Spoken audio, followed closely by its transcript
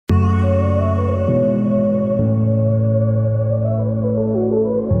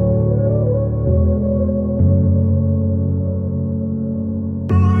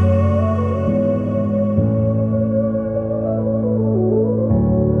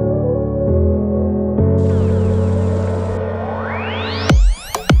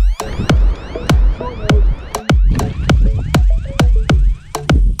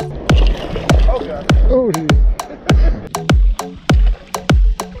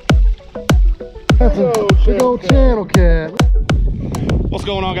That's a big old channel cat. What's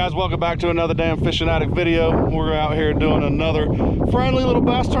going on, guys? Welcome back to another damn Fishing Addict video. We're out here doing another friendly little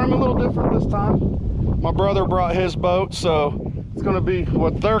bass tournament, a little different this time. My brother brought his boat, so it's gonna be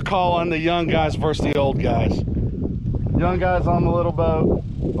what they're calling the young guys versus the old guys. Young guys on the little boat,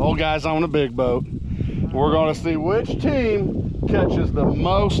 old guys on the big boat. We're gonna see which team catches the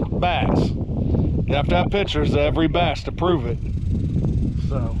most bass. You have to have pictures of every bass to prove it.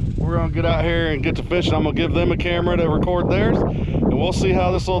 So we're gonna get out here and get to fishing. I'm gonna give them a camera to record theirs, and we'll see how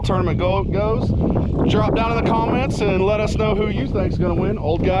this little tournament goes. Drop down in the comments and let us know who you think's gonna win,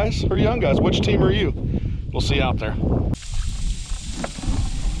 old guys or young guys. Which team are you? We'll see you out there.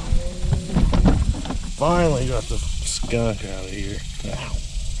 Finally got the skunk out of here. Ow.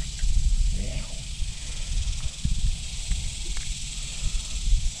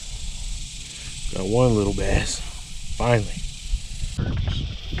 Got one little bass, finally.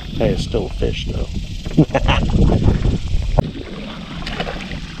 Hey, it's still a fish though.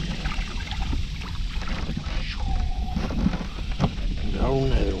 Got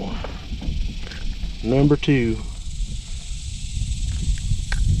another one. Number 2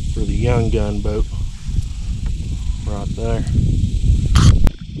 for the young gun boat. Right there.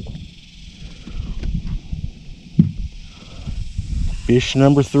 Fish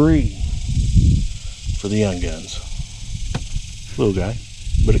number 3 for the young guns. Little guy,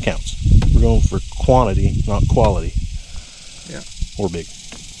 but it counts. We're going for quantity, not quality. Yeah. Or big.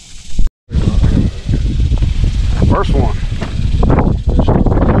 First one.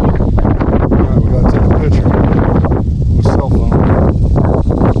 Alright, we gotta take a picture with cell phone.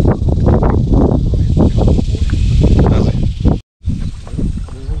 Does he?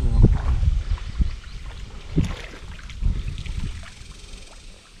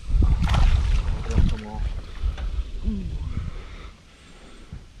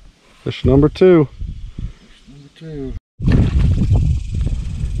 Fish number 2.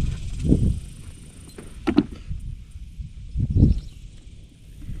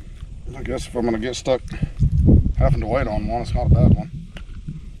 I guess if I'm going to get stuck having to wait on one, it's not a bad one.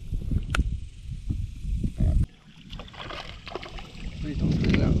 Right. Please don't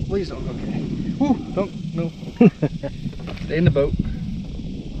spit it out. Please don't. Okay. Woo! Don't. No. Stay in the boat.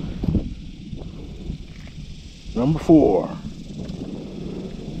 Number 4.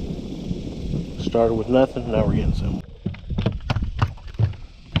 Started with nothing, now we're getting some.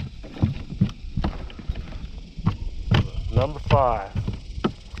 Number 5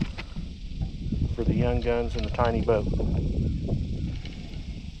 for the young guns in the tiny boat.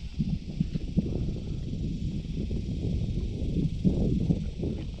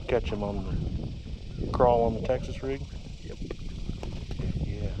 Catch him on the crawl on the Texas rig. Yep.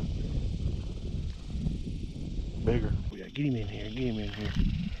 Yeah. Bigger. We gotta get him in here. Get him in here.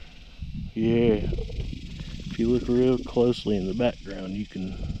 Yeah, if you look real closely in the background, you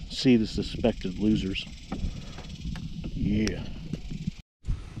can see the suspected losers. Yeah.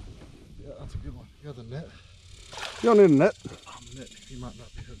 Yeah, that's a good one. You got the net? You don't need a net. I'm net. He might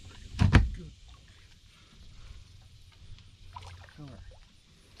not be hooked. Good. Come here.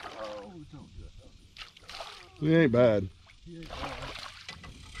 Oh, don't do it. He ain't bad. He ain't bad.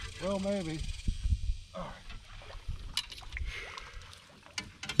 Well, maybe. All right.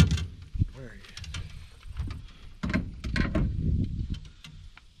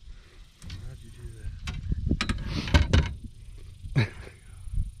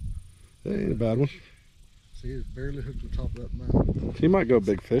 That ain't a bad one. See, it's barely hooked to the top of that mountain. He might go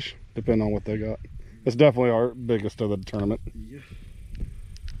big fish, depending on what they got. It's definitely our biggest of the tournament. Yeah.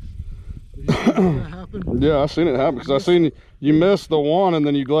 Did you see that happen? Yeah, I seen it happen because I seen you missed the one and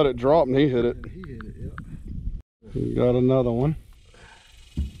then you let it drop and he hit it. Yeah, he hit it, yeah. We got another one.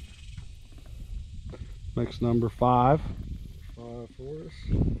 Next, number 5. 5 for us.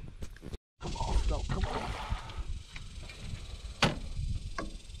 Come on, don't come on.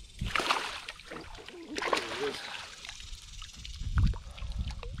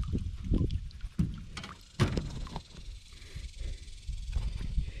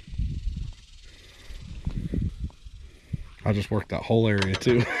 I just worked that whole area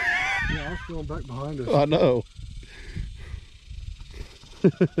too. Yeah, I was going back behind us. I know.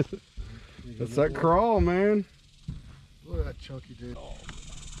 That's that crawl, man. Look at that chunky dude.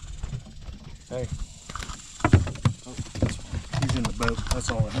 Hey. Oh, he's in the boat.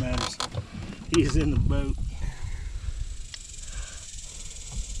 That's all that matters. He's in the boat.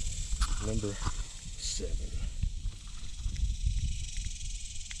 Number 7.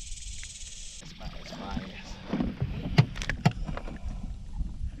 It's fine.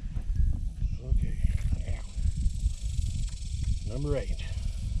 Okay. Number 8.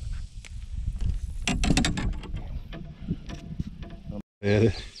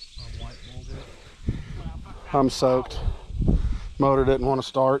 Yeah. I'm soaked. Motor didn't want to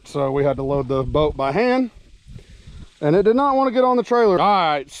start, so we had to load the boat by hand. And it did not want to get on the trailer.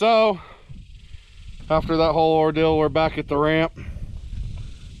 All right, so after that whole ordeal, we're back at the ramp.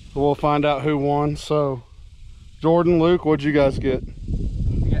 We'll find out who won. So, Jordan, Luke, what'd you guys get?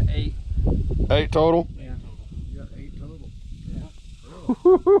 We got 8. 8 total? Yeah. We got 8 total. Yeah.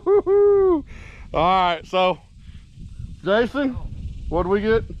 All right, so Jason, what'd we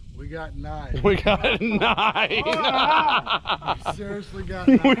get? We got 9. We got 9. We seriously got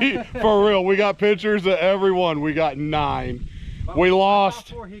 9. For real, we got pictures of everyone. We got 9. We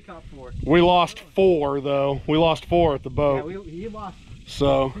lost. I caught 4, he caught 4. We lost 4 though. We lost 4 at the boat. Yeah, he lost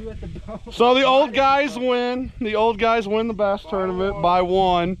So 2 at the boat. So the old guys win. The old guys win the bass tournament by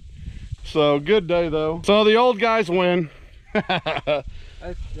 1. So good day though. So the old guys win.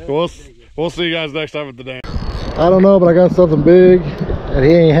 We'll see you guys next time at the dam. I don't know, but I got something big and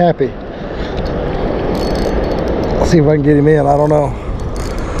he ain't happy. I'll see if I can get him in. I don't know.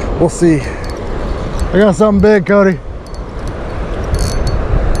 We'll see. I got something big, Cody.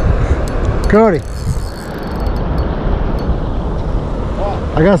 Cody.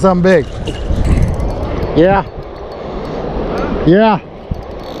 I got something big. Yeah. Yeah.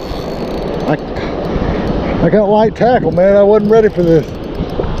 I got light tackle, man. I wasn't ready for this.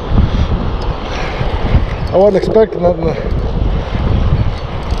 I wasn't expecting nothing.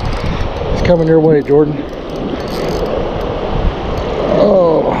 It's coming your way, Jordan.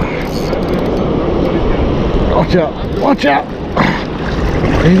 Oh. Watch out. Watch out.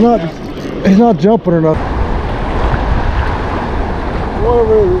 He's not jumping or nothing.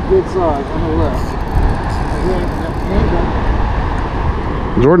 Whatever it is, good size on the left.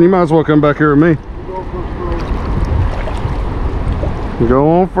 Jordan, you might as well come back here with me.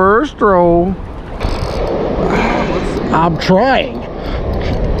 Go on first stroll. I'm trying.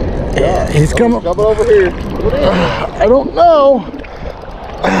 Yeah, he's coming over here. I don't know.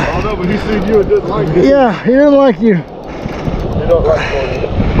 I don't know, but he seen you and didn't like it. Yeah, he didn't like you. You don't like it.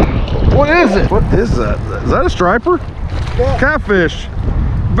 What is it? What is that? Is that a striper? Catfish.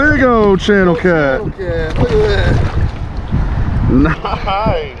 Big old channel cat. Look at that.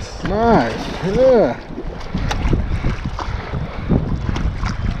 Nice. Nice. Yeah.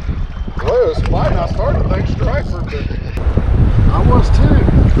 Well, it was fine. I started to think striper, but I was too.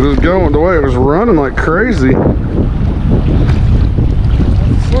 it was going the way it was running like crazy. Second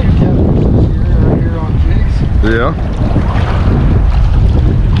catfish this year right here on jigs. Yeah.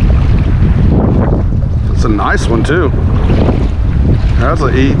 It's a nice one too. That's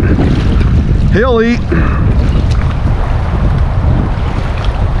a eat. He'll eat.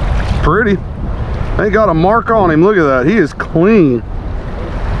 Pretty. Ain't got a mark on him. Look at that. He is clean.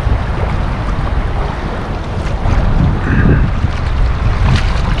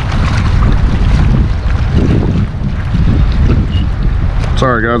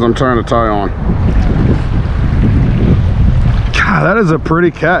 Sorry guys, I'm trying to tie on. God, that is a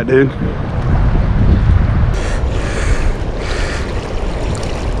pretty cat, dude.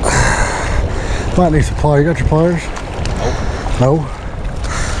 Might need some pliers. You got your pliers? Nope. No?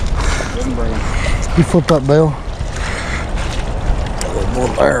 Didn't bring him. You flip that bail.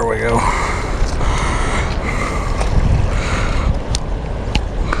 There we go.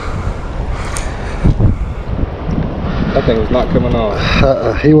 That thing was not coming on.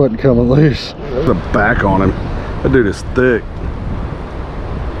 He wasn't coming loose. The back on him. That dude is thick.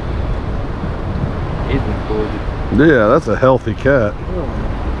 He's been pulled. Yeah, that's a healthy cat.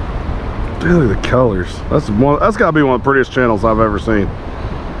 Dude, look at the colors. That's gotta be one of the prettiest channels I've ever seen.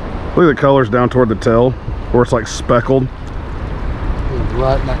 Look at the colors down toward the tail, where it's like speckled. He's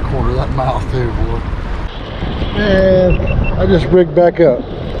right in that corner of that mouth too, boy. Man, I just rigged back up.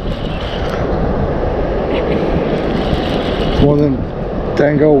 One of them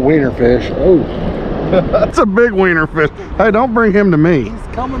dang old wiener fish. Oh. That's a big wiener fish. Hey, don't bring him to me. He's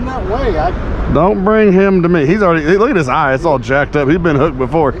coming that way. Don't bring him to me. He's already, look at his eye. It's all jacked up. He's been hooked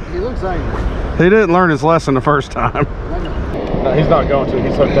before. He looks angry. He didn't learn his lesson the first time. No, he's not going to.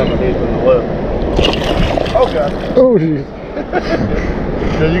 He's hooked underneath in the lip. Oh, God. Oh, geez.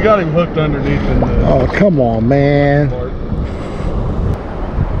 Yeah, you got him hooked underneath in the... Oh, come on, man.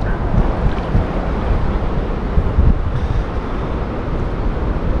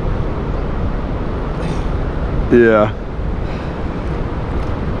 Yeah.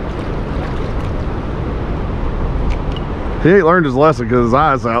 He ain't learned his lesson because his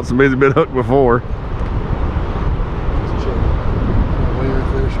eye's out, so he's been hooked before. Wiener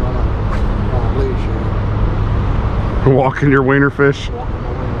fish on a leash here. Walking your wiener fish. Walking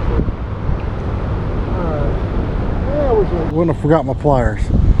my wiener fish. Alright. Yeah, Wouldn't have forgot my pliers.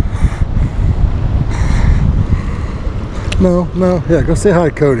 No, yeah, go say hi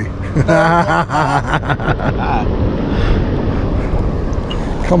to Cody.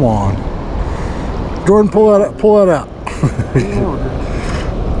 Come on. Jordan, pull that out. Might as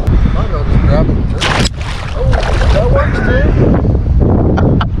well just grab it and jerk it. Oh, that works too.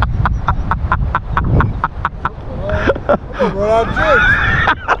 I'm gonna run out of jigs.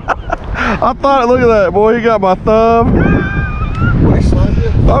 I thought, look at that, boy. He got my thumb. What, he slapped you?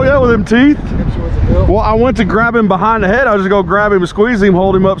 Oh, yeah, with them teeth. Hit you with the bill? Well, I went to grab him behind the head. I was just going to grab him and squeeze him,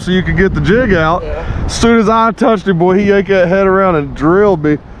 hold him up so you could get the jig out. Yeah. As soon as I touched him, boy, he yanked that head around and drilled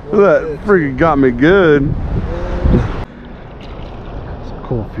me. Look at that. Freaking got me good. Some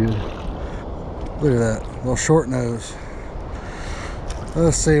cool fuel. Look at that. Little short nose.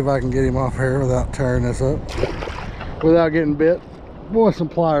 Let's see if I can get him off here without tearing this up. Without getting bit. Boy, some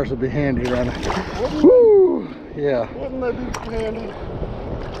pliers would be handy right now. Woo! Yeah. Wouldn't that be handy?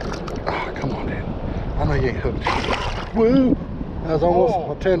 Oh, come on, dude. I know you ain't hooked. Woo! That was almost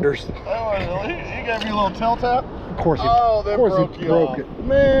my tenders. That was, he gave me a little tail tap. Of course he, Oh, they of course broke he you broke off. it.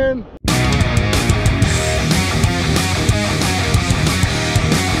 Man.